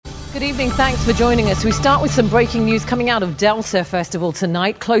Good evening. Thanks for joining us. We start with some breaking news coming out of Delta Festival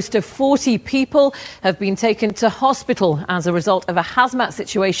tonight. Close to 40 people have been taken to hospital as a result of a hazmat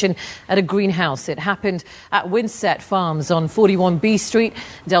situation at a greenhouse. It happened at Winset Farms on 41B Street.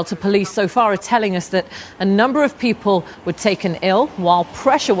 Delta police so far are telling us that a number of people were taken ill while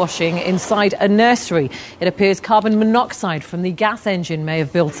pressure washing inside a nursery. It appears carbon monoxide from the gas engine may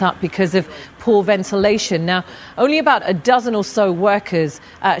have built up because of poor ventilation. Now, only about a dozen or so workers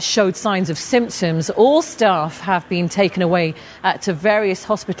showed signs of symptoms. All staff have been taken away to various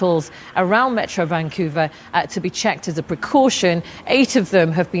hospitals around Metro Vancouver to be checked as a precaution. 8 of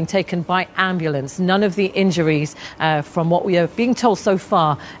them have been taken by ambulance. None of the injuries, from what we are being told so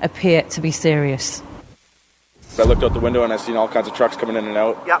far, appear to be serious. I looked out the window and I seen all kinds of trucks coming in and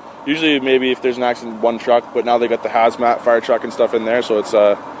out. Yep. Usually maybe if there's an accident, one truck, but now they got the hazmat fire truck and stuff in there, so it's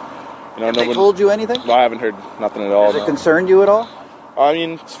Have they told you anything? No, I haven't heard nothing at all. Has it concerned you at all? I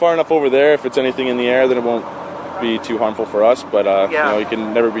mean, it's far enough over there. If it's anything in the air, then it won't be too harmful for us. But, you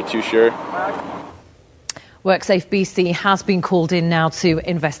can never be too sure. WorkSafe BC has been called in now to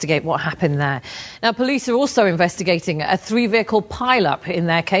investigate what happened there. Now, police are also investigating a 3-vehicle pile-up in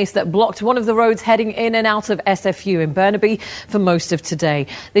their case that blocked one of the roads heading in and out of SFU in Burnaby for most of today.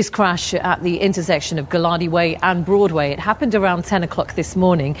 This crash at the intersection of Gallardi Way and Broadway, it happened around 10 o'clock this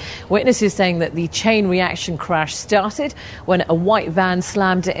morning. Witnesses saying that the chain reaction crash started when a white van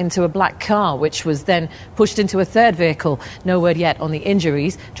slammed into a black car, which was then pushed into a third vehicle. No word yet on the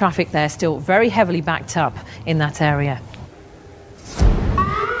injuries. Traffic there still very heavily backed up in that area.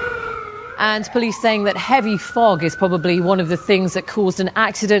 And police saying that heavy fog is probably one of the things that caused an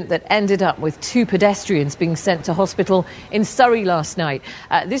accident that ended up with 2 pedestrians being sent to hospital in Surrey last night.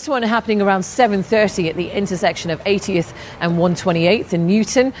 This one happening around 7:30 at the intersection of 80th and 128th in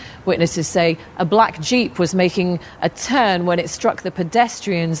Newton. Witnesses say a black Jeep was making a turn when it struck the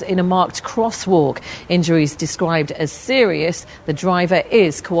pedestrians in a marked crosswalk. Injuries described as serious. The driver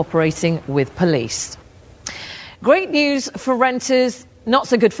is cooperating with police. Great news for renters, not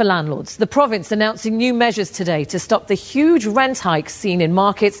so good for landlords. The province announcing new measures today to stop the huge rent hikes seen in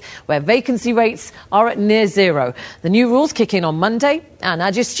markets where vacancy rates are at near zero. The new rules kick in on Monday, and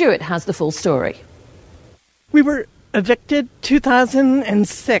Ajay Stewart has the full story. We were evicted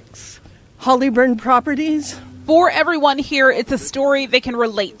 2006. Hollyburn Properties. For everyone here, it's a story they can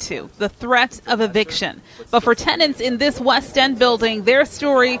relate to, the threat of eviction. But for tenants in this West End building, their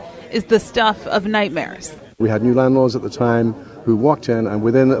story is the stuff of nightmares. We had new landlords at the time who walked in and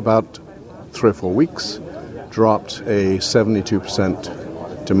within about 3 or 4 weeks dropped a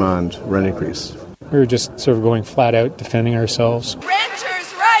 72% demand rent increase. We were just sort of going flat out defending ourselves.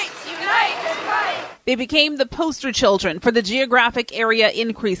 Renters' rights unite! They became the poster children for the geographic area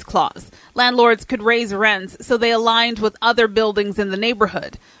increase clause. Landlords could raise rents, so they aligned with other buildings in the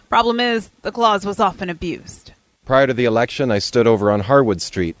neighborhood. Problem is, the clause was often abused. Prior to the election, I stood over on Harwood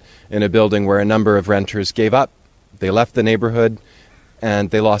Street in a building where a number of renters gave up. They left the neighborhood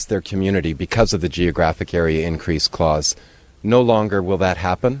and they lost their community because of the geographic area increase clause. No longer will that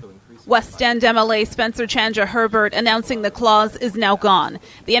happen. West End MLA Spencer Chandra Herbert announcing the clause is now gone.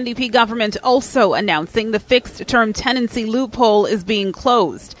 The NDP government also announcing the fixed-term tenancy loophole is being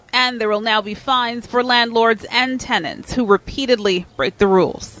closed. And there will now be fines for landlords and tenants who repeatedly break the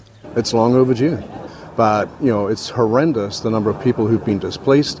rules. It's long overdue. But, it's horrendous, the number of people who've been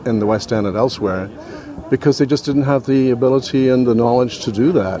displaced in the West End and elsewhere because they just didn't have the ability and the knowledge to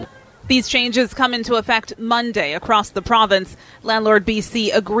do that. These changes come into effect Monday across the province. Landlord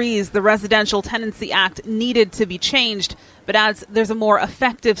BC agrees the Residential Tenancy Act needed to be changed, but adds there's a more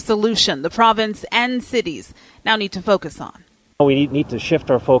effective solution the province and cities now need to focus on. We need to shift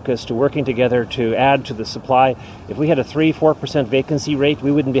our focus to working together to add to the supply. If we had a 3-4% vacancy rate,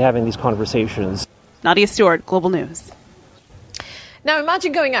 we wouldn't be having these conversations. Nadia Stewart, Global News. Now,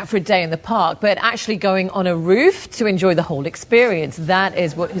 imagine going out for a day in the park, but actually going on a roof to enjoy the whole experience. That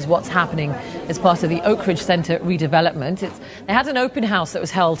is what's happening as part of the Oak Ridge Centre redevelopment. They had an open house that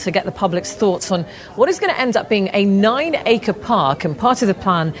was held to get the public's thoughts on what is going to end up being a 9-acre park. And part of the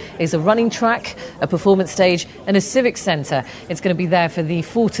plan is a running track, a performance stage and a civic centre. It's going to be there for the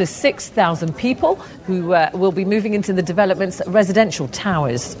 4,000 to 6,000 people who will be moving into the development's residential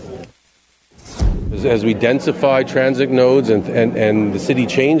towers. As we densify transit nodes and the city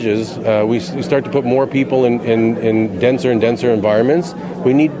changes, we start to put more people in denser and denser environments.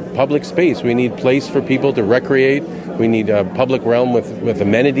 We need public space. We need place for people to recreate. We need a public realm with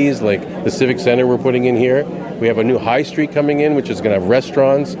amenities like the Civic Center we're putting in here. We have a new high street coming in, which is going to have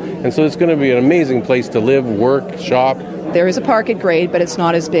restaurants. And so it's going to be an amazing place to live, work, shop. There is a park at grade, but it's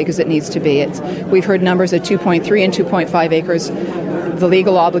not as big as it needs to be. We've heard numbers at 2.3 and 2.5 acres The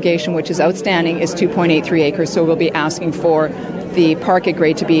legal obligation, which is outstanding, is 2.83 acres, so we'll be asking for the parking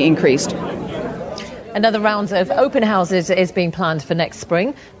grade to be increased. Another round of open houses is being planned for next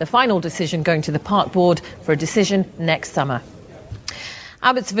spring. The final decision going to the Park Board for a decision next summer.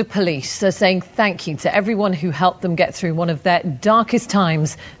 Abbotsford Police are saying thank you to everyone who helped them get through one of their darkest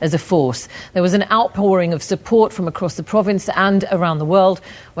times as a force. There was an outpouring of support from across the province and around the world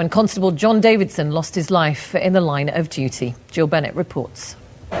when Constable John Davidson lost his life in the line of duty. Jill Bennett reports.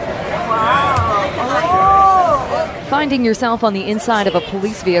 Finding yourself on the inside of a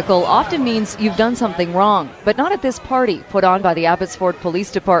police vehicle often means you've done something wrong, but not at this party put on by the Abbotsford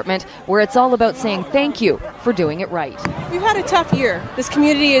Police Department, where it's all about saying thank you for doing it right. We've had a tough year. This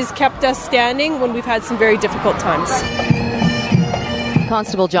community has kept us standing when we've had some very difficult times.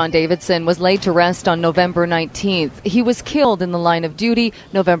 Constable John Davidson was laid to rest on November 19th. He was killed in the line of duty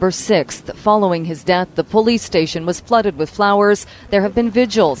November 6th. Following his death, the police station was flooded with flowers. There have been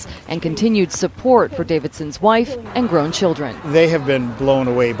vigils and continued support for Davidson's wife and grown children. They have been blown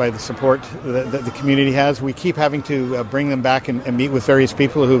away by the support that the community has. We keep having to bring them back and meet with various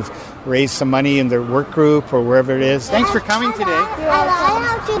people who've raised some money in their work group or wherever it is. Thanks for coming today. I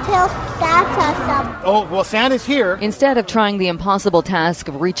have to tell Santa something. Oh, well, Santa's here. Instead of trying the impossible task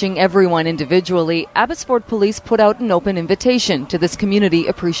of reaching everyone individually, Abbotsford Police put out an open invitation to this community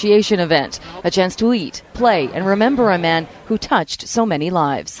appreciation event, a chance to eat, play, and remember a man who touched so many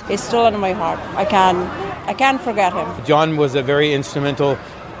lives. It's still in my heart. I can't forget him. John was a very instrumental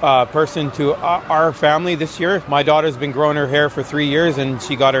person to our family this year. My daughter's been growing her hair for 3 years and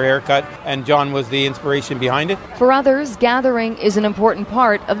she got her hair cut, and John was the inspiration behind it. For others, gathering is an important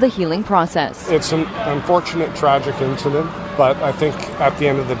part of the healing process. It's an unfortunate, tragic incident, but I think at the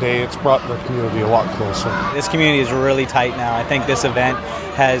end of the day, it's brought the community a lot closer. This community is really tight now. I think this event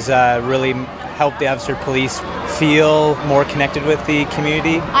has really helped the Abbotsford Police feel more connected with the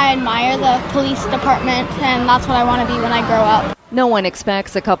community. I admire the police department, and that's what I want to be when I grow up. No one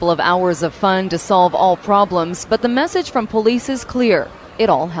expects a couple of hours of fun to solve all problems, but the message from police is clear. It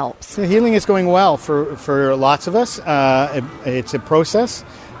all helps. The healing is going well for lots of us. It's a process.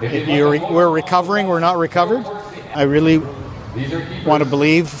 We're recovering. We're not recovered. I really want to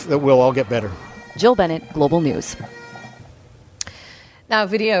believe that we'll all get better. Jill Bennett, Global News. Now,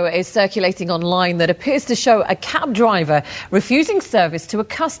 video is circulating online that appears to show a cab driver refusing service to a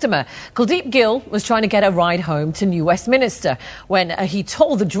customer. Kuldeep Gill was trying to get a ride home to New Westminster. When he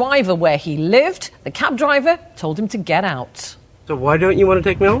told the driver where he lived, the cab driver told him to get out. So why don't you want to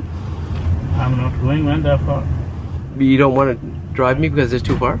take me home? I'm not going that far. You don't want to drive me because it's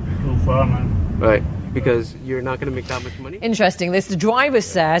too far? Too far, man. Right. Because you're not going to make that much money? Interesting. This driver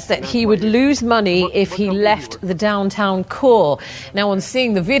says that he would lose money if he left the downtown core. Now, on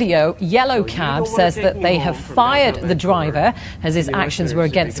seeing the video, Yellow Cab says that they have fired the driver as his actions were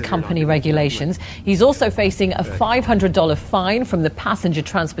against company regulations. He's also facing a $500 fine from the Passenger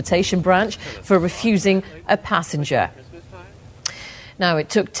Transportation Branch for refusing a passenger. Now, it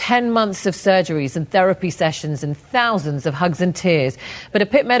took 10 months of surgeries and therapy sessions and thousands of hugs and tears. But a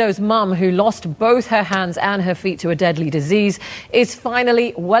Pitt Meadows mum who lost both her hands and her feet to a deadly disease is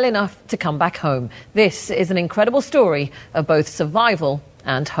finally well enough to come back home. This is an incredible story of both survival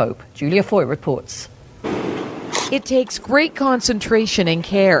and hope. Julia Foy reports. It takes great concentration and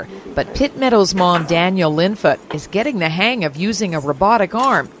care, but Pitt Meadows mom Danielle Linfoot is getting the hang of using a robotic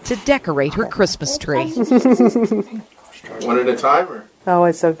arm to decorate her Christmas tree. One at a time, or? Oh,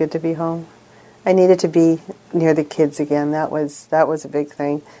 it's so good to be home. I needed to be near the kids again. That was a big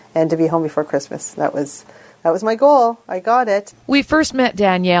thing, and to be home before Christmas. That was my goal. I got it. We first met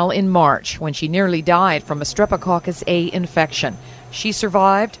Danielle in March when she nearly died from a Streptococcus A infection. She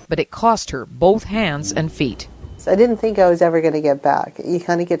survived, but it cost her both hands and feet. I didn't think I was ever going to get back. You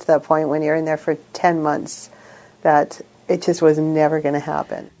kind of get to that point when you're in there for 10 months that it just was never going to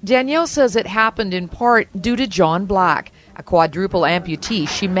happen. Danielle says it happened in part due to John Black, a quadruple amputee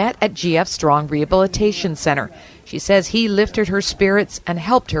she met at GF Strong Rehabilitation Center. She says he lifted her spirits and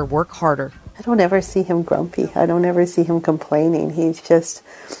helped her work harder. I don't ever see him grumpy. I don't ever see him complaining. He's just,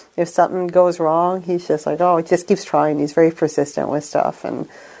 if something goes wrong, he's just like, oh, he just keeps trying. He's very persistent with stuff. And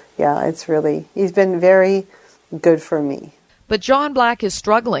yeah, he's been very good for me. But John Black is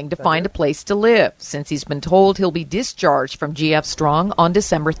struggling to find a place to live since he's been told he'll be discharged from GF Strong on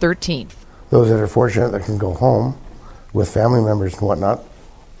December 13th. Those that are fortunate that can go home with family members and whatnot,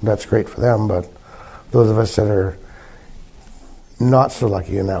 that's great for them. But those of us that are not so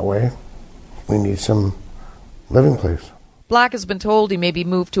lucky in that way, we need some living place. Black has been told he may be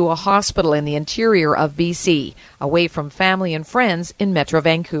moved to a hospital in the interior of BC, away from family and friends in Metro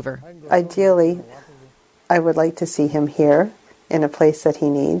Vancouver. Ideally, I would like to see him here in a place that he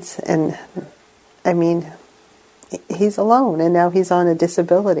needs. And I mean, he's alone, and now he's on a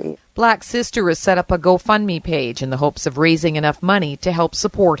disability. Black's sister has set up a GoFundMe page in the hopes of raising enough money to help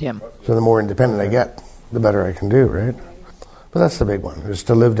support him. So the more independent I get, the better I can do, right? But that's the big one, is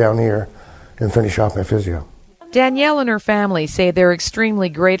to live down here and finish off my physio. Danielle and her family say they're extremely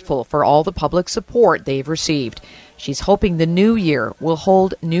grateful for all the public support they've received. She's hoping the new year will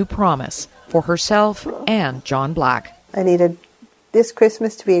hold new promise for herself and John Black. I needed this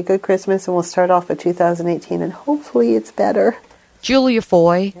Christmas to be a good Christmas, and we'll start off with 2018, and hopefully it's better. Julia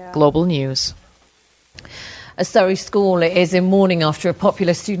Foy, Global News. A Surrey school is in mourning after a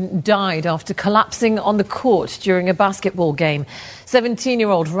popular student died after collapsing on the court during a basketball game.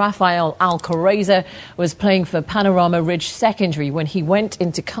 17-year-old Rafael Alcareza was playing for Panorama Ridge Secondary when he went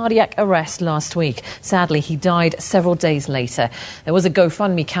into cardiac arrest last week. Sadly, he died several days later. There was a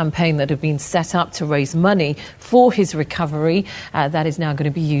GoFundMe campaign that had been set up to raise money for his recovery. That is now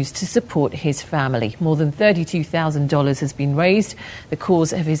going to be used to support his family. More than $32,000 has been raised. The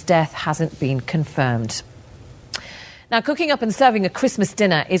cause of his death hasn't been confirmed. Now, cooking up and serving a Christmas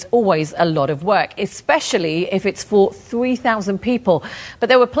dinner is always a lot of work, especially if it's for 3,000 people. But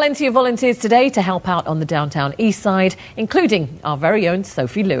there were plenty of volunteers today to help out on the downtown east side, including our very own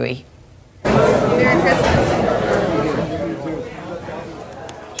Sophie Louis. Merry Christmas.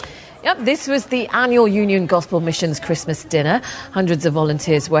 Yep, this was the annual Union Gospel Missions Christmas dinner. Hundreds of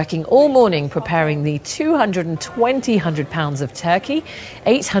volunteers working all morning preparing the 200 pounds of turkey,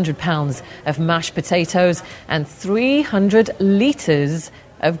 800 pounds of mashed potatoes and 300 litres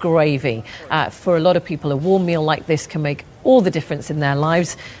of gravy. For a lot of people, a warm meal like this can make all the difference in their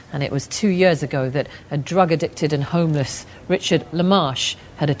lives. And it was 2 years ago that a drug-addicted and homeless Richard LaMarche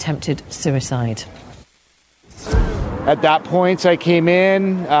had attempted suicide. At that point, I came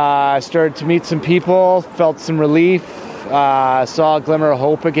in, started to meet some people, felt some relief, saw a glimmer of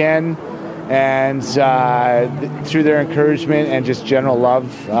hope again, and through their encouragement and just general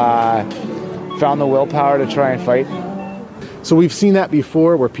love, found the willpower to try and fight. So we've seen that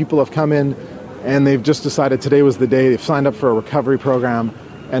before, where people have come in and they've just decided today was the day, they've signed up for a recovery program,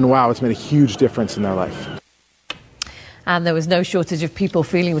 and wow, it's made a huge difference in their life. And there was no shortage of people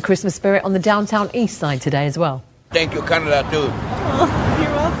feeling the Christmas spirit on the downtown east side today as well. Thank you, Canada, too. Oh,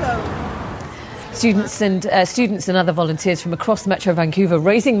 you're welcome. Students and other volunteers from across Metro Vancouver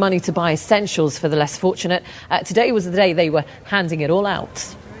raising money to buy essentials for the less fortunate. Today was the day they were handing it all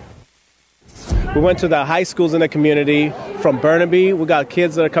out. We went to the high schools in the community. From Burnaby, we got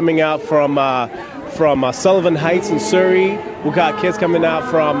kids that are coming out from Sullivan Heights in Surrey. We got kids coming out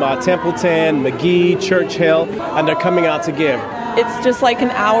from Templeton, McGee, Churchill, and they're coming out to give. It's just like an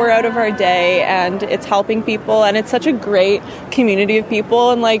hour out of our day, and it's helping people, and it's such a great community of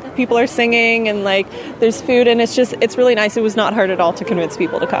people, and like people are singing, and like there's food, and it's really nice. It was not hard at all to convince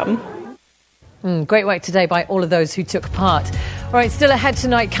people to come. Great work today by all of those who took part. All right, still ahead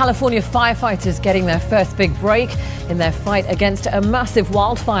tonight, California firefighters getting their first big break in their fight against a massive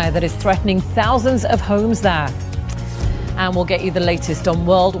wildfire that is threatening thousands of homes there. And we'll get you the latest on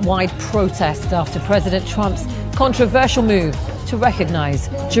worldwide protests after President Trump's controversial move to recognise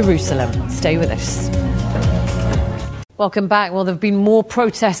Jerusalem. Stay with us. Welcome back. Well, there have been more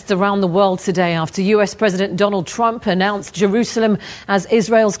protests around the world today after US President Donald Trump announced Jerusalem as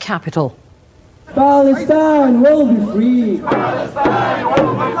Israel's capital. Palestine will be free. Palestine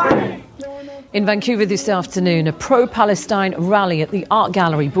will be free. In Vancouver this afternoon, a pro-Palestine rally at the Art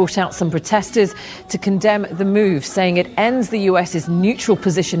Gallery brought out some protesters to condemn the move, saying it ends the US's neutral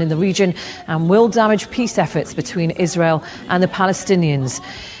position in the region and will damage peace efforts between Israel and the Palestinians.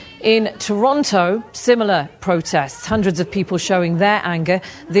 In Toronto, similar protests, hundreds of people showing their anger.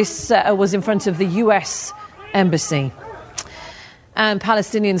 This was in front of the US Embassy. And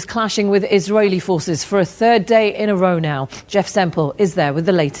Palestinians clashing with Israeli forces for a third day in a row now. Jeff Semple is there with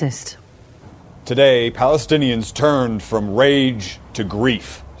the latest. Today, Palestinians turned from rage to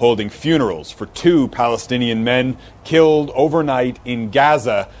grief, holding funerals for 2 Palestinian men killed overnight in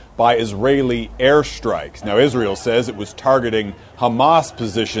Gaza by Israeli airstrikes. Now, Israel says it was targeting Hamas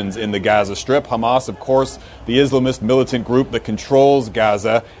positions in the Gaza Strip. Hamas, of course, the Islamist militant group that controls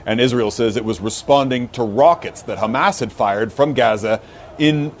Gaza, and Israel says it was responding to rockets that Hamas had fired from Gaza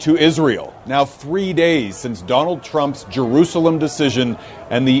into Israel. Now, 3 days since Donald Trump's Jerusalem decision,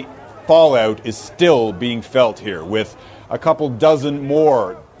 and the fallout is still being felt here, with a couple dozen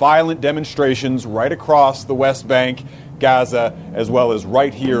more violent demonstrations right across the West Bank, Gaza, as well as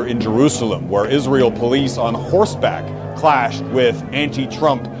right here in Jerusalem, where Israel police on horseback clashed with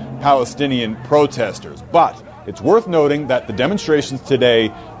anti-Trump Palestinian protesters. But It's worth noting that the demonstrations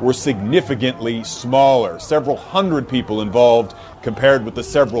today were significantly smaller, several hundred people involved compared with the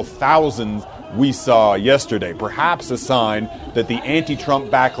several thousand we saw yesterday. Perhaps a sign that the anti-Trump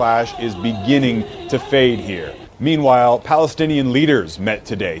backlash is beginning to fade here. Meanwhile, Palestinian leaders met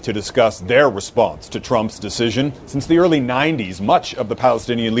today to discuss their response to Trump's decision. Since the early 90s, much of the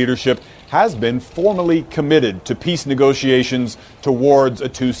Palestinian leadership has been formally committed to peace negotiations towards a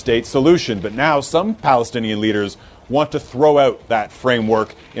two-state solution. But now some Palestinian leaders want to throw out that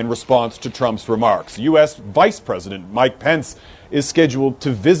framework in response to Trump's remarks. U.S. Vice President Mike Pence is scheduled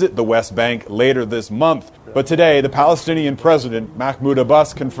to visit the West Bank later this month. But today, the Palestinian president, Mahmoud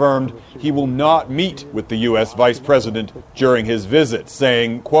Abbas, confirmed he will not meet with the U.S. vice president during his visit,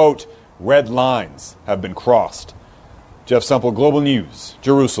 saying, quote, "Red lines have been crossed." Jeff Semple, Global News,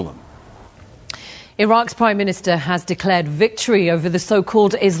 Jerusalem. Iraq's Prime Minister has declared victory over the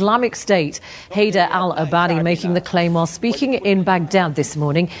so-called Islamic State. Haider al-Abadi making the claim while speaking in Baghdad this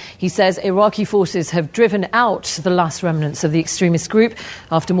morning. He says Iraqi forces have driven out the last remnants of the extremist group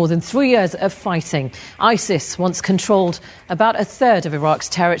after more than 3 years of fighting. ISIS once controlled about a third of Iraq's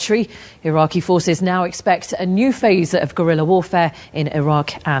territory. Iraqi forces now expect a new phase of guerrilla warfare in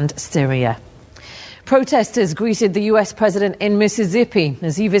Iraq and Syria. Protesters greeted the U.S. president in Mississippi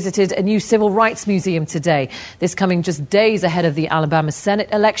as he visited a new civil rights museum today. This coming just days ahead of the Alabama Senate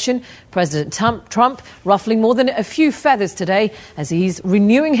election. President Trump ruffling more than a few feathers today as he's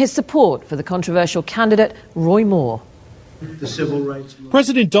renewing his support for the controversial candidate Roy Moore. The civil rights.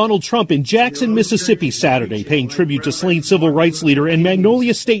 President Donald Trump in Jackson, Mississippi Saturday, paying tribute to slain civil rights leader and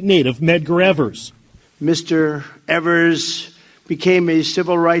Magnolia State native Medgar Evers. Mr. Evers became a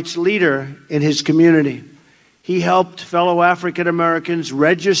civil rights leader in his community. He helped fellow African Americans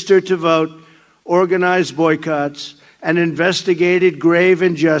register to vote, organize boycotts, and investigated grave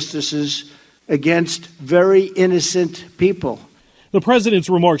injustices against very innocent people. The president's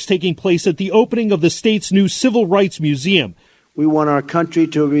remarks taking place at the opening of the state's new Civil Rights Museum. We want our country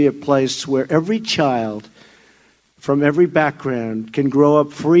to be a place where every child from every background can grow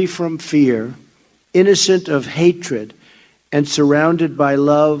up free from fear, innocent of hatred, and surrounded by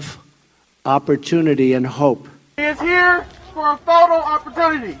love, opportunity, and hope. He is here for a photo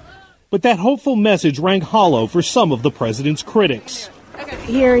opportunity. But that hopeful message rang hollow for some of the president's critics.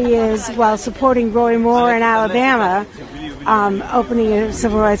 Here he is, while supporting Roy Moore in Alabama, opening a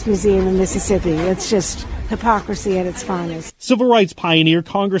civil rights museum in Mississippi. It's just hypocrisy at its finest. Civil rights pioneer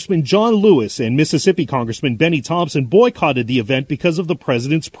Congressman John Lewis and Mississippi Congressman Benny Thompson boycotted the event because of the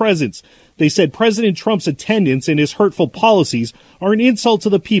president's presence. They said President Trump's attendance and his hurtful policies are an insult to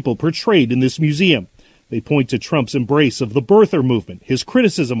the people portrayed in this museum. They point to Trump's embrace of the birther movement, his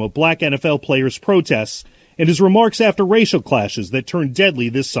criticism of black NFL players' protests, and his remarks after racial clashes that turned deadly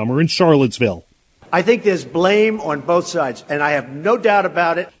this summer in Charlottesville. I think there's blame on both sides, and I have no doubt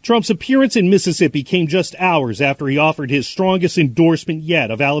about it. Trump's appearance in Mississippi came just hours after he offered his strongest endorsement yet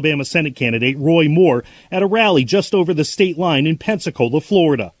of Alabama Senate candidate Roy Moore at a rally just over the state line in Pensacola,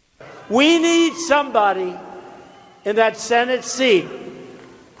 Florida. We need somebody in that Senate seat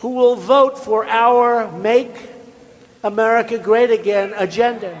who will vote for our Make America Great Again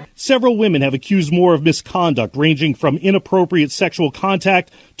agenda. Several women have accused Moore of misconduct, ranging from inappropriate sexual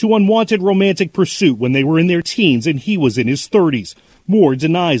contact to unwanted romantic pursuit when they were in their teens and he was in his 30s. Moore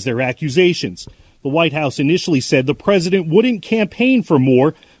denies their accusations. The White House initially said the president wouldn't campaign for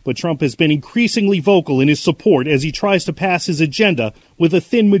Moore, but Trump has been increasingly vocal in his support as he tries to pass his agenda with a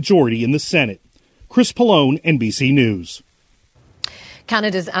thin majority in the Senate. Chris Pallone, NBC News.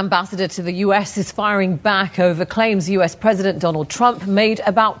 Canada's ambassador to the U.S. is firing back over claims U.S. President Donald Trump made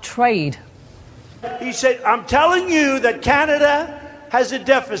about trade. He said, I'm telling you that Canada has a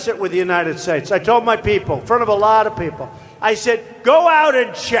deficit with the United States. I told my people, in front of a lot of people, I said, go out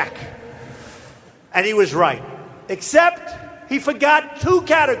and check. And he was right. Except he forgot two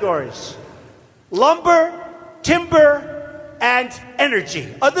categories: lumber, timber, and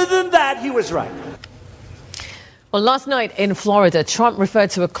energy. Other than that, he was right. Well, last night in Florida, Trump referred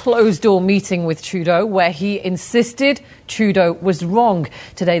to a closed-door meeting with Trudeau where he insisted Trudeau was wrong.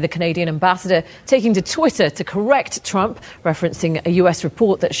 Today, the Canadian ambassador taking to Twitter to correct Trump, referencing a U.S.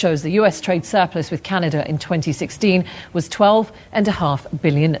 report that shows the U.S. trade surplus with Canada in 2016 was $12.5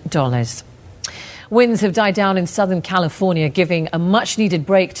 billion. Winds have died down in Southern California, giving a much-needed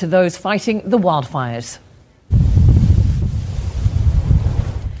break to those fighting the wildfires.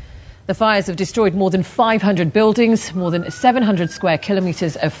 The fires have destroyed more than 500 buildings, more than 700 square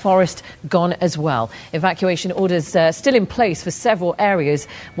kilometres of forest gone as well. Evacuation orders still in place for several areas.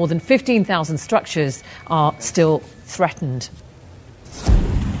 More than 15,000 structures are still threatened.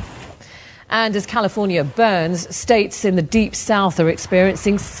 And as California burns, states in the deep south are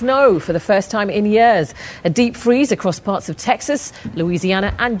experiencing snow for the first time in years. A deep freeze across parts of Texas,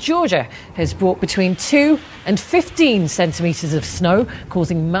 Louisiana and Georgia has brought between 2 and 15 centimetres of snow,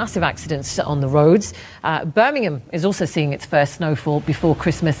 causing massive accidents on the roads. Birmingham is also seeing its first snowfall before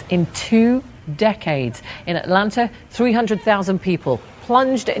Christmas in 2 decades. In Atlanta, 300,000 people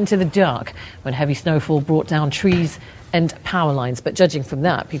plunged into the dark when heavy snowfall brought down trees and power lines. But judging from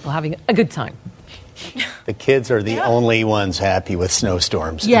that, people are having a good time. The kids are the only ones happy with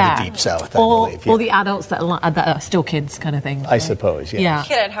snowstorms in the deep south, I believe. Or the adults that are still kids kind of thing. I suppose, Yeah.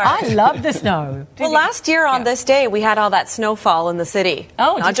 Kid at heart. I love the snow. Well, last year on this day, we had all that snowfall in the city.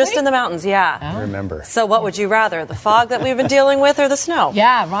 Oh, not just in the mountains, I remember. So what would you rather, the fog that we've been dealing with or the snow?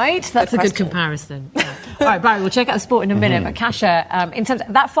 Yeah, right? That's a good comparison. Yeah. All right, Barry, we'll check out the sport in a minute. But Kasia, in terms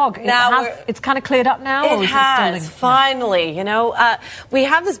of that fog, it's kind of cleared up now? It or is has, finally. You know, we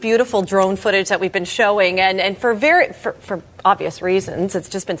have this beautiful drone footage that we've been showing, and for obvious reasons, it's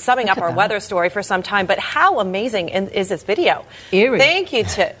just been summing up our weather story for some time. But how amazing is this video? Erie. Thank you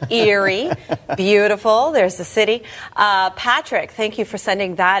to Erie. Beautiful. There's the city. Patrick, thank you for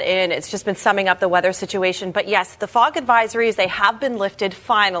sending that in. It's just been summing up the weather situation. But yes, the fog advisories, they have been lifted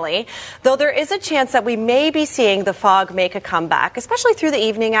finally, though there is a chance that we may be seeing the fog make a comeback, especially through the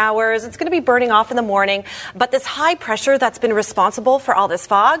evening hours. It's going to be burning off in the morning. But this high pressure that's been responsible for all this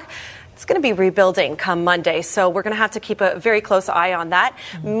fog, it's going to be rebuilding come Monday, so we're going to have to keep a very close eye on that.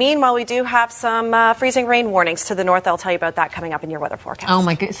 Meanwhile, we do have some freezing rain warnings to the north. I'll tell you about that coming up in your weather forecast. Oh,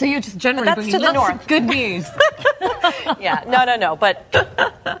 my goodness. So you're just generally bringing lots of good news. Yeah, no. But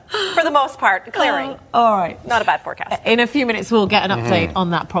for the most part, clearing. All right. Not a bad forecast. In a few minutes, we'll get an update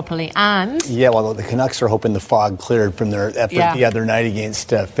on that properly. And Yeah, well, the Canucks are hoping the fog cleared from their effort the other night against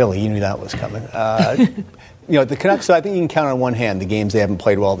Philly. You knew that was coming. You know, the Canucks, I think you can count on one hand the games they haven't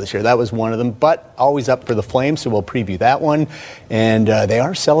played well this year. That was one of them, but always up for the Flames, so we'll preview that one. And they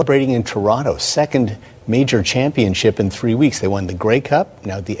are celebrating in Toronto, second major championship in 3 weeks. They won the Grey Cup.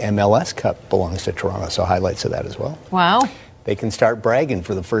 Now the MLS Cup belongs to Toronto, so highlights of that as well. Wow. They can start bragging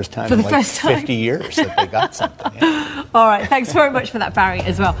for the first time in like 50 years that they got something. Yeah. All right, thanks very much for that, Barry,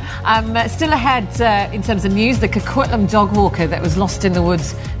 as well. Still ahead in terms of news, the Coquitlam dog walker that was lost in the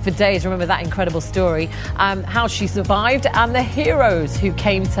woods for days. Remember that incredible story? How she survived and the heroes who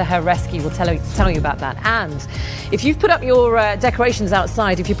came to her rescue. We'll tell you about that. And if you've put up your decorations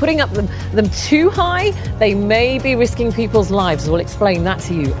outside, if you're putting up them too high, they may be risking people's lives. We'll explain that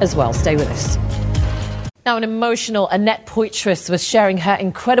to you as well. Stay with us. Now, an emotional Annette Poitras was sharing her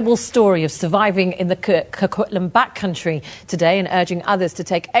incredible story of surviving in the Coquitlam backcountry today and urging others to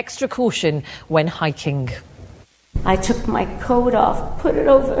take extra caution when hiking. I took my coat off, put it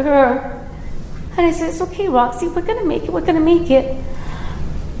over her, and I said, "It's okay, Roxy, we're going to make it.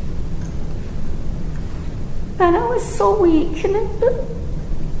 And I was so weak, and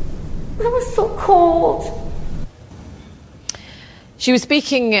it was so cold. She was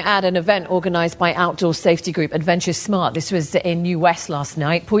speaking at an event organised by outdoor safety group Adventure Smart. This was in New West last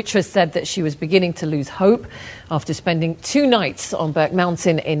night. Poitras said that she was beginning to lose hope after spending 2 nights on Burke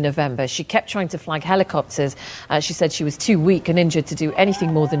Mountain in November. She kept trying to flag helicopters. She said she was too weak and injured to do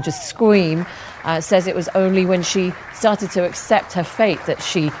anything more than just scream. Says it was only when she started to accept her fate that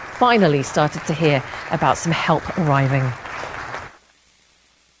she finally started to hear about some help arriving.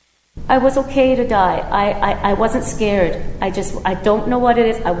 I was okay to die. I wasn't scared. I don't know what it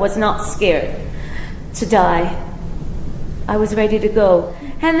is. I was not scared to die. I was ready to go.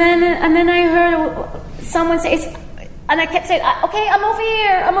 And then I heard someone say, and I kept saying, "Okay, I'm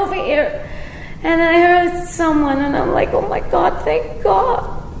over here. And I heard someone, and I'm like, oh my God, thank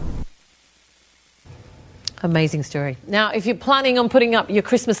God. Amazing story. Now, if you're planning on putting up your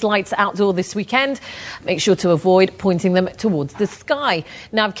Christmas lights outdoor this weekend, make sure to avoid pointing them towards the sky.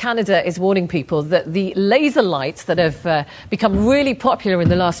 Now, Canada is warning people that the laser lights that have become really popular in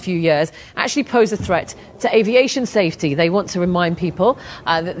the last few years actually pose a threat to aviation safety. They want to remind people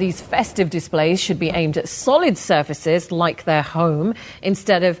that these festive displays should be aimed at solid surfaces like their home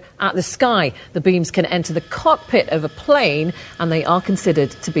instead of at the sky. The beams can enter the cockpit of a plane and they are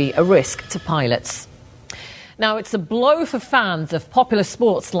considered to be a risk to pilots. Now, it's a blow for fans of popular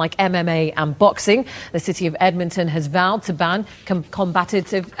sports like MMA and boxing. The city of Edmonton has vowed to ban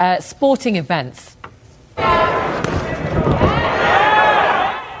combative sporting events.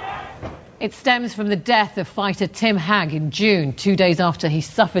 It stems from the death of fighter Tim Hag in June, 2 days after he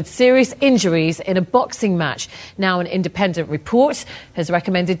suffered serious injuries in a boxing match. Now, an independent report has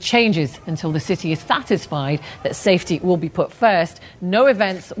recommended changes until the city is satisfied that safety will be put first. No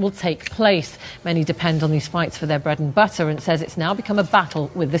events will take place. Many depend on these fights for their bread and butter and says it's now become a battle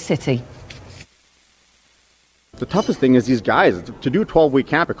with the city. The toughest thing is these guys. To do a 12-week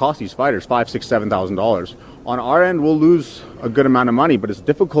camp, it costs these fighters $5,000, $6,000, $7,000. On our end, we'll lose a good amount of money, but it's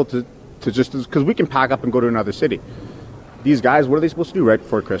difficult to just because we can pack up and go to another city. These guys, what are they supposed to do right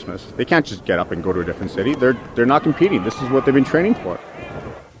before Christmas? They can't just get up and go to a different city. They're not competing. This is what they've been training for.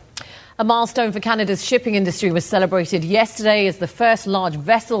 A milestone for Canada's shipping industry was celebrated yesterday as the first large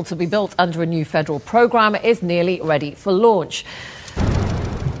vessel to be built under a new federal program is nearly ready for launch.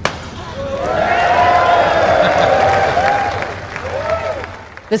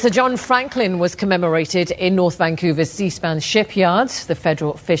 The Sir John Franklin was commemorated in North Vancouver's Seaspan shipyard. The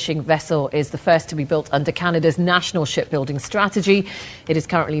federal fishing vessel is the first to be built under Canada's national shipbuilding strategy. It is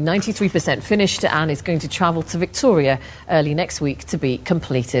currently 93% finished and is going to travel to Victoria early next week to be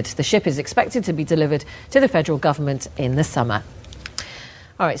completed. The ship is expected to be delivered to the federal government in the summer.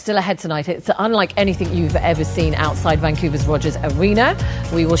 All right, still ahead tonight. It's unlike anything you've ever seen outside Vancouver's Rogers Arena.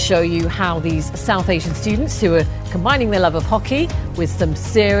 We will show you how these South Asian students who are combining their love of hockey with some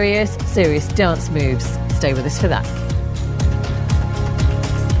serious dance moves. Stay with us for that.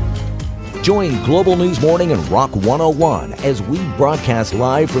 Join Global News Morning and Rock 101 as we broadcast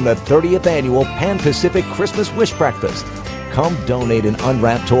live from the 30th Annual Pan-Pacific Christmas Wish Breakfast. Come donate an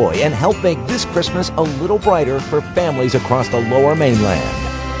unwrapped toy and help make this Christmas a little brighter for families across the Lower Mainland.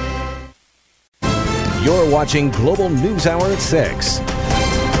 You're watching Global News Hour at 6.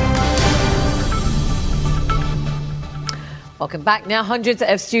 Welcome back. Now, hundreds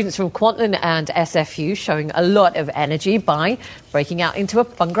of students from Kwantlen and SFU showing a lot of energy by breaking out into a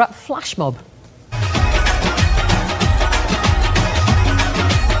Bhangra flash mob.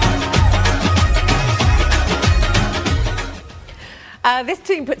 This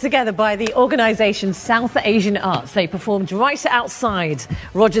team put together by the organisation South Asian Arts. They performed right outside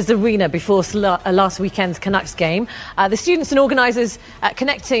Rogers Arena before last weekend's Canucks game. The students and organisers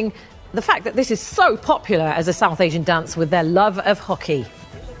connecting the fact that this is so popular as a South Asian dance with their love of hockey.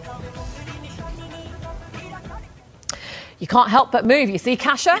 You can't help but move. You see,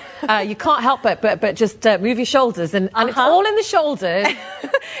 Kasha? You can't help but just move your shoulders. And it's all in the shoulders.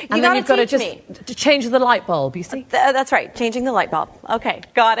 And then you've got to just change the light bulb, you see? That's right, changing the light bulb. Okay,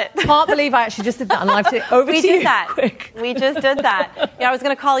 got it. Can't believe I actually just did that on live. Over to you. We did that. Quick. We just did that. Yeah, I was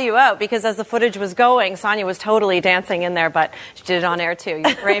going to call you out because as the footage was going, Sonia was totally dancing in there, but she did it on air too.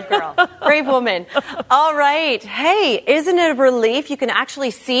 You're a brave girl. Brave woman. All right. Hey, isn't it a relief? You can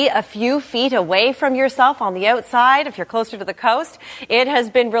actually see a few feet away from yourself on the outside if you're closer to the coast. It has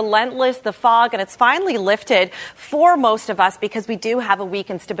been relentless, the fog, and it's finally lifted for most of us because we do have a weak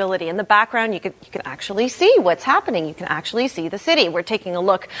instability. In the background, you can actually see what's happening. You can actually see the city. We're taking a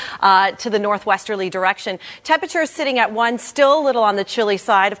look to the northwesterly direction. Temperatures sitting at 1, still a little on the chilly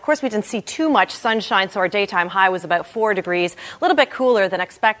side. Of course, we didn't see too much sunshine, so our daytime high was about 4 degrees, a little bit cooler than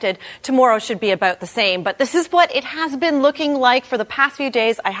expected. Tomorrow should be about the same, but this is what it has been looking like for the past few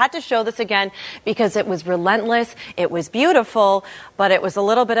days. I had to show this again because it was relentless. It was beautiful, but it was a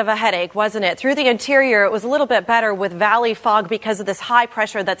little bit of a headache, wasn't it? Through the interior, it was a little bit better with valley fog because of this high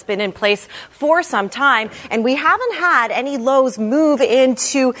pressure that's been in place for some time. And we haven't had any lows move in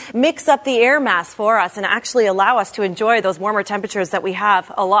to mix up the air mass for us and actually allow us to enjoy those warmer temperatures that we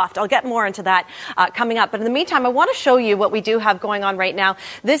have aloft. I'll get more into that coming up. But in the meantime, I want to show you what we do have going on right now.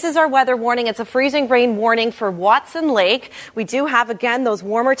 This is our weather warning. It's a freezing rain warning for Watson Lake. We do have, again, those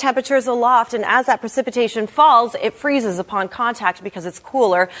warmer temperatures aloft. And as that precipitation falls, it freezes upon contact because it's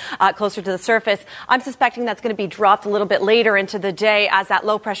cooler closer to the surface. I'm suspecting that's going to be dropped a little bit later into the day as that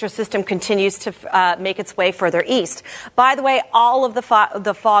low pressure system continues to make its way further east. By the way, all of the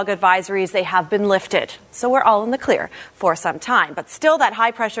fog advisories, they have been lifted. So we're all in the clear for some time. But still, that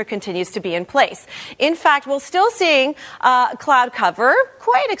high pressure continues to be in place. In fact, we're still seeing cloud cover,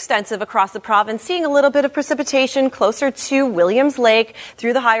 quite extensive across the province, seeing a little bit of precipitation closer to Williams Lake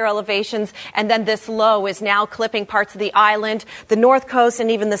through the higher elevations. And then this low is now clipping parts of the island, the north coast, and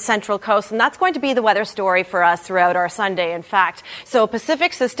even the central coast. And that's going to be the weather story for us throughout our Sunday, in fact. So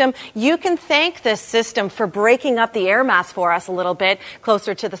Pacific system, you can thank this system for breaking up the air mass for us a little bit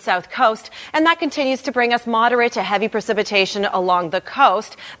closer to the south coast. And that continues to bring us moderate to heavy precipitation along the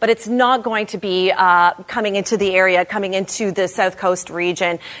coast. But it's not going to be coming into the area, coming into the south coast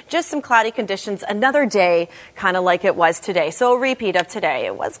region. Just some cloudy conditions. Another day, kind of like it was today. So a repeat of today.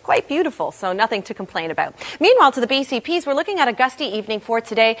 It was quite beautiful, so nothing to complain about. Meanwhile, to the BCPs, we're looking at a gusty evening for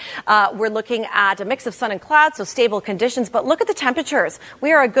today. We're looking at a mix of sun and clouds, so stable conditions. But look at the temperatures.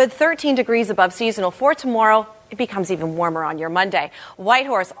 We are a good 13 degrees above seasonal for tomorrow. It becomes even warmer on your Monday.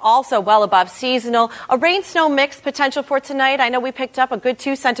 Whitehorse also well above seasonal. A rain-snow mix potential for tonight. I know we picked up a good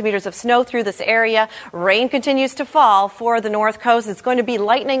 2 centimeters of snow through this area. Rain continues to fall for the north coast. It's going to be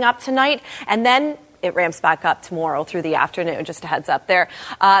lightening up tonight. And then it ramps back up tomorrow through the afternoon. Just a heads up there.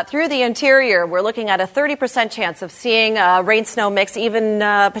 Through the interior, we're looking at a 30% chance of seeing rain-snow mix, even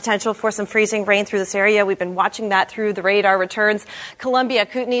potential for some freezing rain through this area. We've been watching that through the radar returns. Columbia,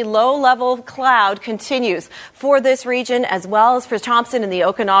 Kootenay, low-level cloud continues for this region as well as for Thompson and the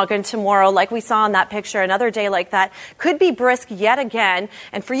Okanagan tomorrow. Like we saw in that picture, another day like that could be brisk yet again.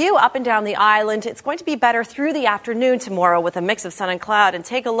 And for you up and down the island, it's going to be better through the afternoon tomorrow with a mix of sun and cloud. And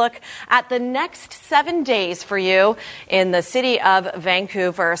take a look at the next 7 days for you in the city of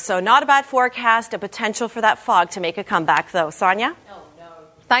Vancouver. So not a bad forecast, a potential for that fog to make a comeback though. Sonia?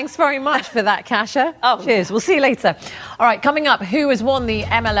 Thanks very much for that, Kasia. Cheers. We'll see you later. All right, coming up, who has won the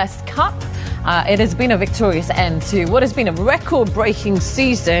MLS Cup? It has been a victorious end to what has been a record-breaking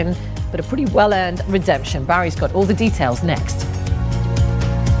season, but a pretty well-earned redemption. Barry's got all the details next.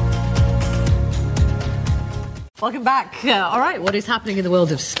 Welcome back. All right, what is happening in the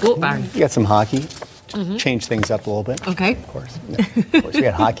world of sport, Barry? You got some hockey. Change things up a little bit. Okay. Of course, we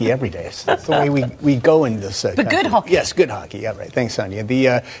got hockey every day. So that's the way we go in this country. Good hockey. Yes, good hockey. Yeah, right. Thanks, Sonia.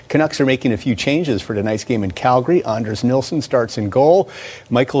 The Canucks are making a few changes for tonight's game in Calgary. Anders Nilsson starts in goal.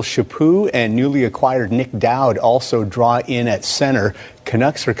 Michael Chaput and newly acquired Nick Dowd also draw in at center.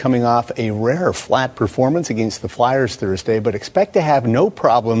 Canucks are coming off a rare flat performance against the Flyers Thursday, but expect to have no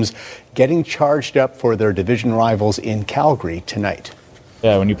problems getting charged up for their division rivals in Calgary tonight.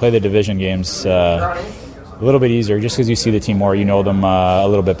 Yeah, when you play the division games, a little bit easier just because you see the team more, you know them a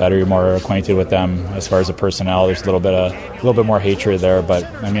little bit better, you're more acquainted with them as far as the personnel. There's a little bit more hatred there, but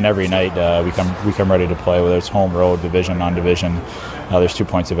I mean every night we come ready to play, whether it's home, road, division, non-division. There's 2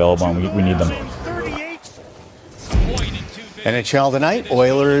 points available, and we need them. NHL tonight,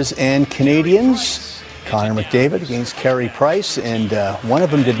 Oilers and Canadians. Connor McDavid against Carey Price, and one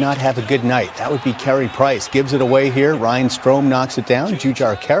of them did not have a good night. That would be Carey Price. Gives it away here. Ryan Strome knocks it down.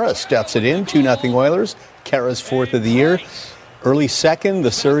 Jujhar Khaira stuffs it in. 2-0 Oilers. Khaira's fourth of the year. Early second,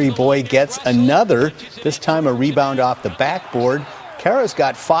 the Surrey boy gets another, this time a rebound off the backboard. Khaira's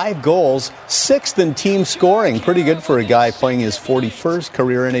got 5 goals, 6th in team scoring. Pretty good for a guy playing his 41st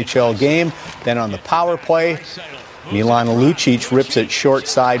career NHL game. Then on the power play, Milan Lucic rips it short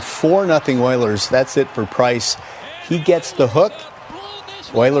side, 4-0 Oilers. That's it for Price. He gets the hook.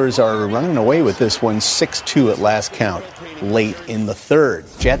 Oilers are running away with this one, 6-2 at last count, late in the third.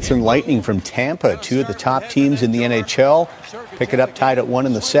 Jets and Lightning from Tampa, 2 of the top teams in the NHL. Pick it up tied at 1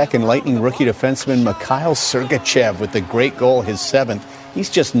 in the second. Lightning rookie defenseman Mikhail Sergachev with the great goal, his 7th.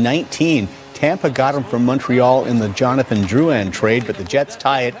 He's just 19. Tampa got him from Montreal in the Jonathan Drouin trade, but the Jets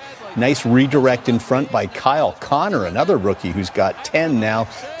tie it. Nice redirect in front by Kyle Connor, another rookie who's got 10 now.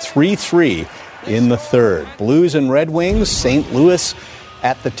 3-3 in the third. Blues and Red Wings, St. Louis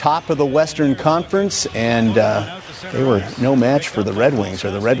at the top of the Western Conference, and they were no match for the Red Wings,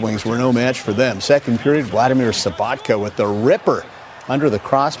 or the Red Wings were no match for them. Second period, Vladimir Sabatka with the ripper under the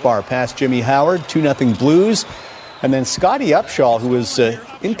crossbar past Jimmy Howard. 2-0 Blues. And then Scotty Upshall, who was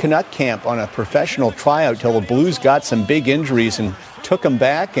in Canuck camp on a professional tryout till the Blues got some big injuries and took him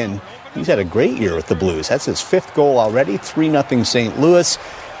back, and he's had a great year with the Blues. That's his 5th goal already, 3-0 St. Louis.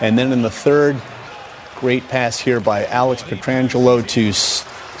 And then in the third, great pass here by Alex Pietrangelo to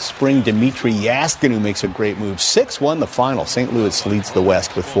spring Dmitry Yaskin, who makes a great move. 6-1 the final. St. Louis leads the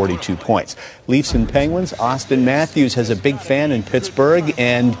West with 42 points. Leafs and Penguins, Austin Matthews has a big fan in Pittsburgh,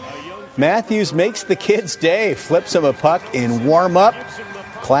 and Matthews makes the kid's day, flips him a puck in warm-up.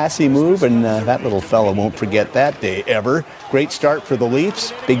 Classy move, and that little fella won't forget that day ever. Great start for the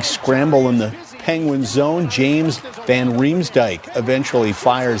Leafs. Big scramble in the Penguin zone. James Van Riemsdyk eventually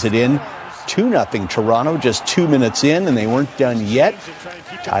fires it in. 2-0 Toronto just 2 minutes in, and they weren't done yet.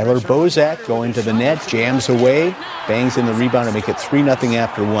 Tyler Bozak going to the net, jams away, bangs in the rebound to make it 3-0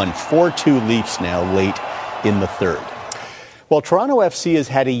 after 1. 4-2 Leafs now late in the third. Well, Toronto FC has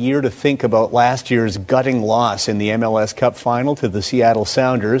had a year to think about last year's gutting loss in the MLS Cup final to the Seattle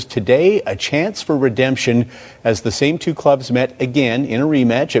Sounders. Today, a chance for redemption as the same 2 clubs met again in a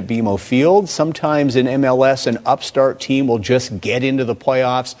rematch at BMO Field. Sometimes in MLS, an upstart team will just get into the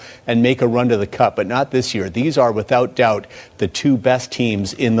playoffs and make a run to the Cup, but not this year. These are, without doubt, the 2 best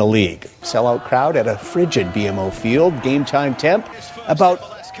teams in the league. Sellout crowd at a frigid BMO Field. Game time temp about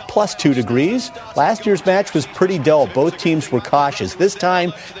 +2 degrees. Last year's match was pretty dull. Both teams were cautious. This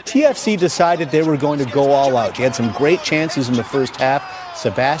time, TFC decided they were going to go all out. They had some great chances in the first half.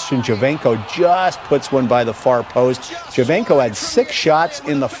 Sebastian Giovenco just puts one by the far post. Giovenco had 6 shots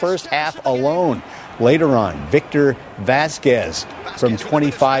in the first half alone. Later on, Victor Vasquez from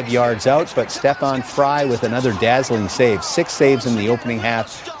 25 yards out, but Stefan Frei with another dazzling save. 6 saves in the opening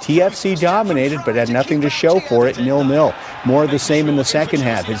half TFC dominated, but had nothing to show for it, 0-0. More of the same in the second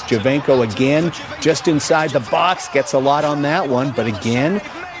half. It's Javenko again, just inside the box, gets a lot on that one, but again,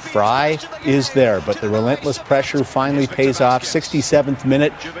 Fry is there, but the relentless pressure finally pays off. 67th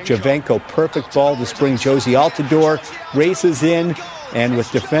minute, Javenko, perfect ball to spring Josie Altidore, races in, and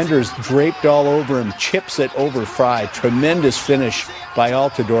with defenders draped all over him, chips it over Fry. Tremendous finish by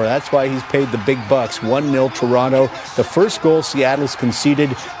Altidore. That's why he's paid the big bucks. 1-0 Toronto. The first goal Seattle's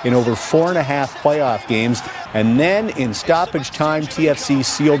conceded in over 4.5 playoff games. And then in stoppage time, TFC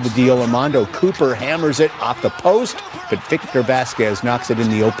sealed the deal. Armando Cooper hammers it off the post, but Victor Vasquez knocks it in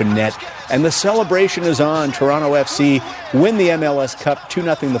the open net. And the celebration is on. Toronto FC win the MLS Cup,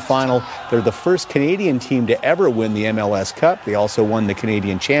 2-0 the final. They're the first Canadian team to ever win the MLS Cup. They also won the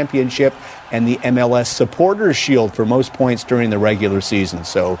Canadian Championship and the MLS Supporters Shield for most points during the regular season.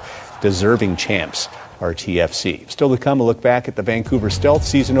 So deserving champs are TFC. Still to come, a look back at the Vancouver Stealth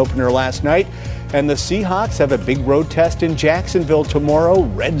season opener last night. And the Seahawks have a big road test in Jacksonville tomorrow.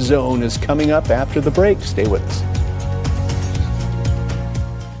 Red Zone is coming up after the break. Stay with us.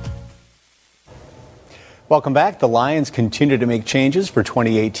 Welcome back. The Lions continue to make changes for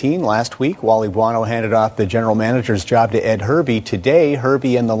 2018. Last week, Wally Buono handed off the general manager's job to Ed Hervey. Today,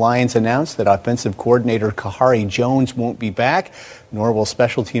 Hervey and the Lions announced that offensive coordinator Kahari Jones won't be back, nor will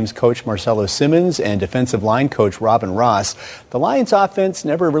special teams coach Marcelo Simmons and defensive line coach Robin Ross. The Lions offense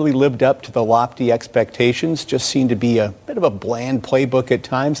never really lived up to the lofty expectations, just seemed to be a bit of a bland playbook at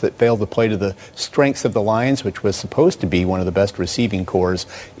times that failed to play to the strengths of the Lions, which was supposed to be one of the best receiving corps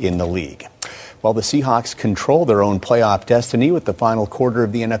in the league. While the Seahawks control their own playoff destiny with the final quarter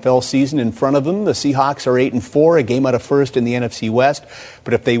of the NFL season in front of them, the Seahawks are 8-4, a game out of first in the NFC West.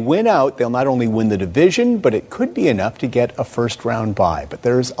 But if they win out, they'll not only win the division, but it could be enough to get a first-round bye. But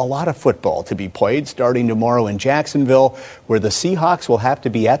there's a lot of football to be played starting tomorrow in Jacksonville, where the Seahawks will have to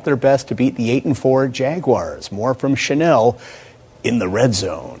be at their best to beat the 8-4 Jaguars. More from Chanel in the Red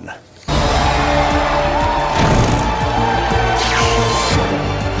Zone.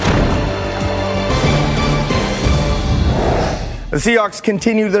 The Seahawks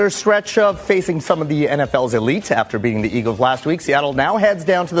continue their stretch of facing some of the NFL's elites after beating the Eagles last week. Seattle now heads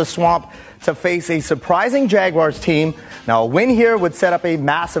down to the Swamp to face a surprising Jaguars team. Now, a win here would set up a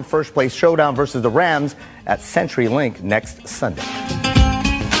massive first-place showdown versus the Rams at CenturyLink next Sunday.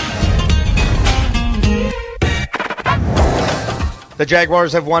 The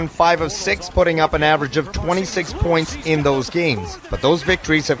Jaguars have won 5 of 6, putting up an average of 26 points in those games. But those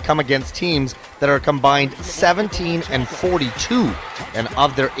victories have come against teams that are combined 17-42. And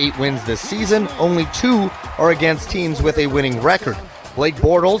of their 8 wins this season, only 2 are against teams with a winning record. Blake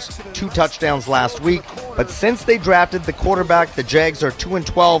Bortles, 2 touchdowns last week. But since they drafted the quarterback, the Jags are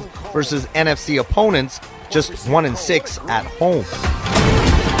 2-12 versus NFC opponents, just 1-6 at home.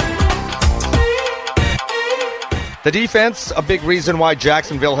 The defense, a big reason why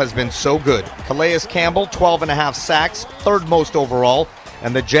Jacksonville has been so good. Calais Campbell, 12.5 sacks, third most overall,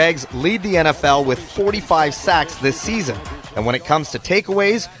 and the Jags lead the NFL with 45 sacks this season. And when it comes to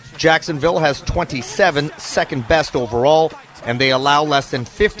takeaways, Jacksonville has 27, second best overall, and they allow less than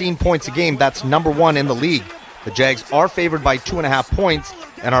 15 points a game. That's number 1 in the league. The Jags are favored by 2.5 points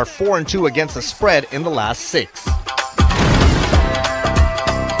and are 4-2 against the spread in the last 6.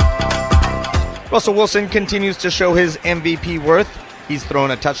 Russell Wilson continues to show his MVP worth. He's thrown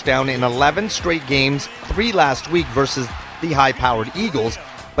a touchdown in 11 straight games, 3 last week versus the high-powered Eagles.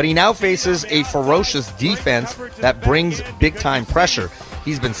 But he now faces a ferocious defense that brings big-time pressure.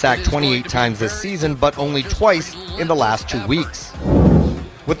 He's been sacked 28 times this season, but only twice in the last 2 weeks.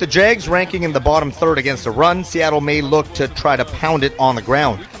 With the Jags ranking in the bottom third against the run, Seattle may look to try to pound it on the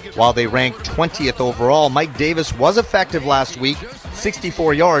ground. While they rank 20th overall, Mike Davis was effective last week,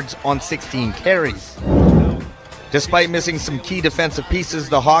 64 yards on 16 carries. Despite missing some key defensive pieces,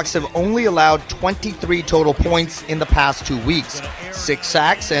 the Hawks have only allowed 23 total points in the past 2 weeks, 6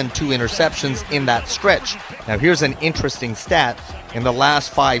 sacks and 2 interceptions in that stretch. Now here's an interesting stat. In the last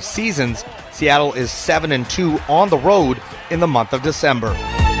 5 seasons, Seattle is 7-2 on the road in the month of December.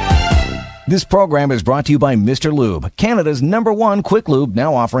 This program is brought to you by Mr. Lube, Canada's #1 quick lube,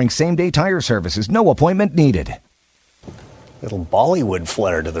 now offering same-day tire services, no appointment needed. Little Bollywood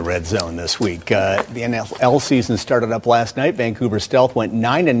flair to the Red Zone this week. The NFL season started up last night. Vancouver Stealth went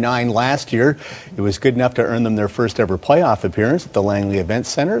 9-9 last year. It was good enough to earn them their first ever playoff appearance at the Langley Event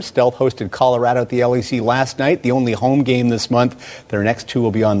Center. Stealth hosted Colorado at the LEC last night, the only home game this month. Their next 2 will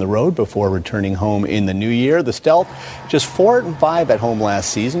be on the road before returning home in the new year. The Stealth just 4-5 at home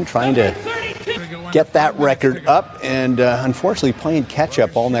last season, trying to get that record up, and unfortunately playing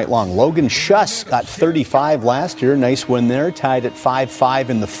catch-up all night long. Logan Schuss got 35 last year. Nice win there. Tied at 5-5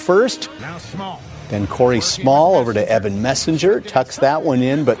 in the first. Then Corey Small over to Evan Messenger. Tucks that one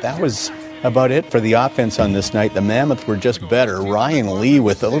in, but that was about it for the offense on this night. The Mammoth were just better. Ryan Lee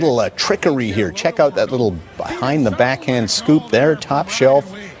with a little trickery here. Check out that little behind-the-backhand scoop there. Top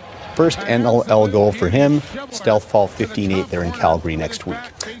shelf. First NLL goal for him. Stealth fall 15-8 there in Calgary next week.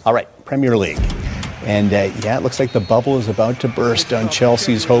 All right, Premier League. And it looks like the bubble is about to burst on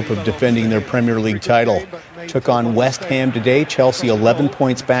Chelsea's hope of defending their Premier League title. Took on West Ham today. Chelsea 11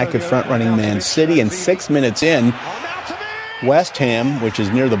 points back of front-running Man City. And 6 minutes in, West Ham, which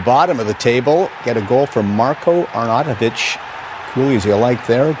is near the bottom of the table, get a goal from Marko Arnautovic. Cooley as you like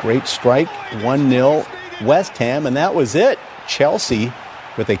there. Great strike. 1-0 West Ham, and that was it. Chelsea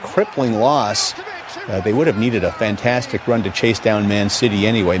with a crippling loss. They would have needed a fantastic run to chase down Man City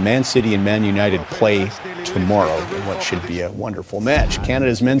anyway. Man City and Man United play tomorrow in what should be a wonderful match.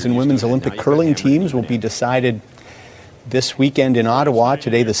 Canada's men's and women's Olympic curling teams will be decided this weekend in Ottawa.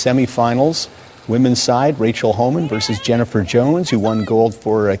 Today, the semifinals. Women's side, Rachel Homan versus Jennifer Jones, who won gold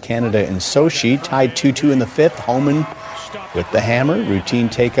for Canada in Sochi. Tied 2-2 in the fifth. Homan with the hammer. Routine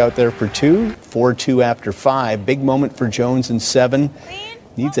takeout there for 2. 4-2 after 5. Big moment for Jones in 7.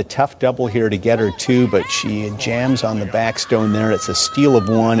 Needs a tough double here to get her 2, but she jams on the backstone there. It's a steal of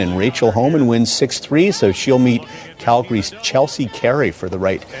 1, and Rachel Homan wins 6-3, so she'll meet Calgary's Chelsea Carey for the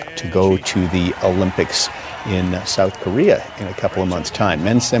right to go to the Olympics in South Korea in a couple of months' time.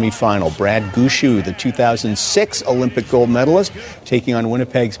 Men's semifinal, Brad Gushue, the 2006 Olympic gold medalist, taking on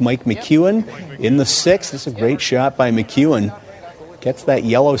Winnipeg's Mike McEwen in the 6th. This is a great shot by McEwen. Gets that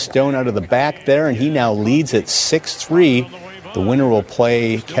yellow stone out of the back there, and he now leads at 6-3. The winner will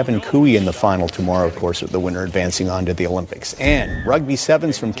play Kevin Cooey in the final tomorrow, of course, with the winner advancing on to the Olympics. And Rugby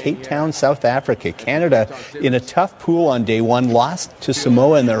Sevens from Cape Town, South Africa. Canada in a tough pool on day 1, lost to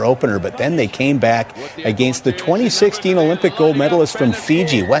Samoa in their opener, but then they came back against the 2016 Olympic gold medalist from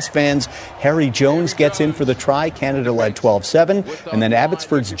Fiji. West Van's Harry Jones gets in for the try. Canada led 12-7. And then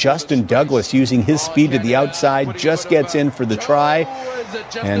Abbotsford's Justin Douglas, using his speed to the outside, just gets in for the try.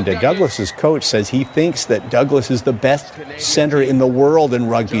 And Douglas's coach says he thinks that Douglas is the best center in the world in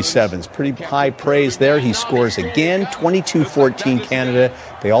Rugby Sevens. Pretty high praise there. He scores again, 22-14 Canada.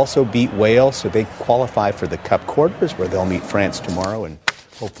 They also beat Wales, so they qualify for the Cup quarters, where they'll meet France tomorrow. And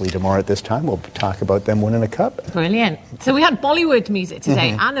hopefully tomorrow at this time we'll talk about them winning a cup. Brilliant. So we had Bollywood music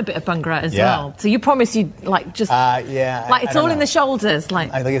today and a bit of Bhangra as well. So you promised you'd it's all in the shoulders.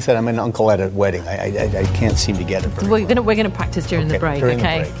 Like I said, I'm an uncle at a wedding. I can't seem to get it. We're gonna practice during the break. During the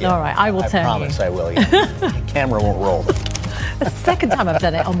break, yeah. All right, I will tell you. I promise I will. Yeah. Camera won't roll. The second time I've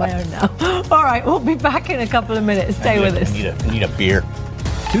done it on my own now. All right, we'll be back in a couple of minutes. Stay with us. I need a beer.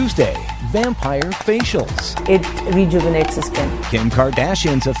 Tuesday, vampire facials. It rejuvenates the skin. Kim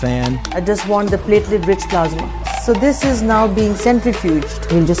Kardashian's a fan. I just want the platelet-rich plasma. So this is now being centrifuged.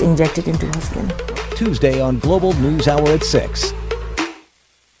 We'll just inject it into her skin. Tuesday on Global News Hour at 6.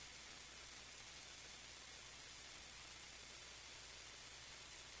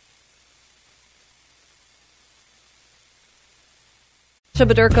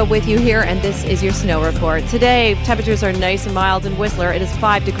 Shubha with you here, and this is your snow report. Today, temperatures are nice and mild in Whistler. It is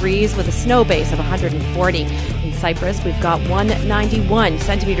 5 degrees with a snow base of 140. In Cypress, we've got 191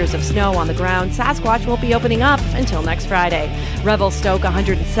 centimeters of snow on the ground. Sasquatch won't be opening up until next Friday. Revelstoke,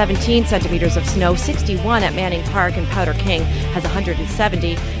 117 centimeters of snow. 61 at Manning Park, and Powder King has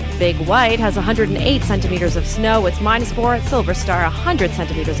 170. Big White has 108 centimeters of snow. It's -4 at Silver Star, 100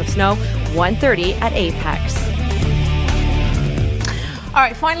 centimeters of snow. 130 at Apex. All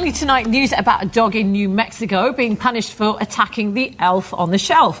right, finally tonight, news about a dog in New Mexico being punished for attacking the elf on the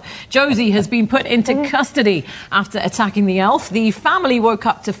shelf. Josie has been put into custody after attacking the elf. The family woke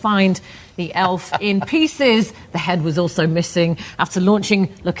up to find the elf in pieces. The head was also missing. After launching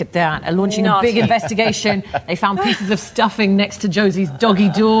a big investigation, they found pieces of stuffing next to Josie's doggy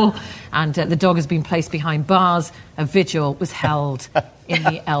door, and the dog has been placed behind bars. A vigil was held in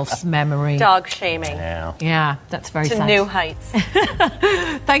the elf's memory. Dog shaming. Yeah, that's very sad. To new heights.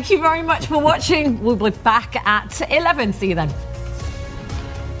 Thank you very much for watching. We'll be back at 11. See you then.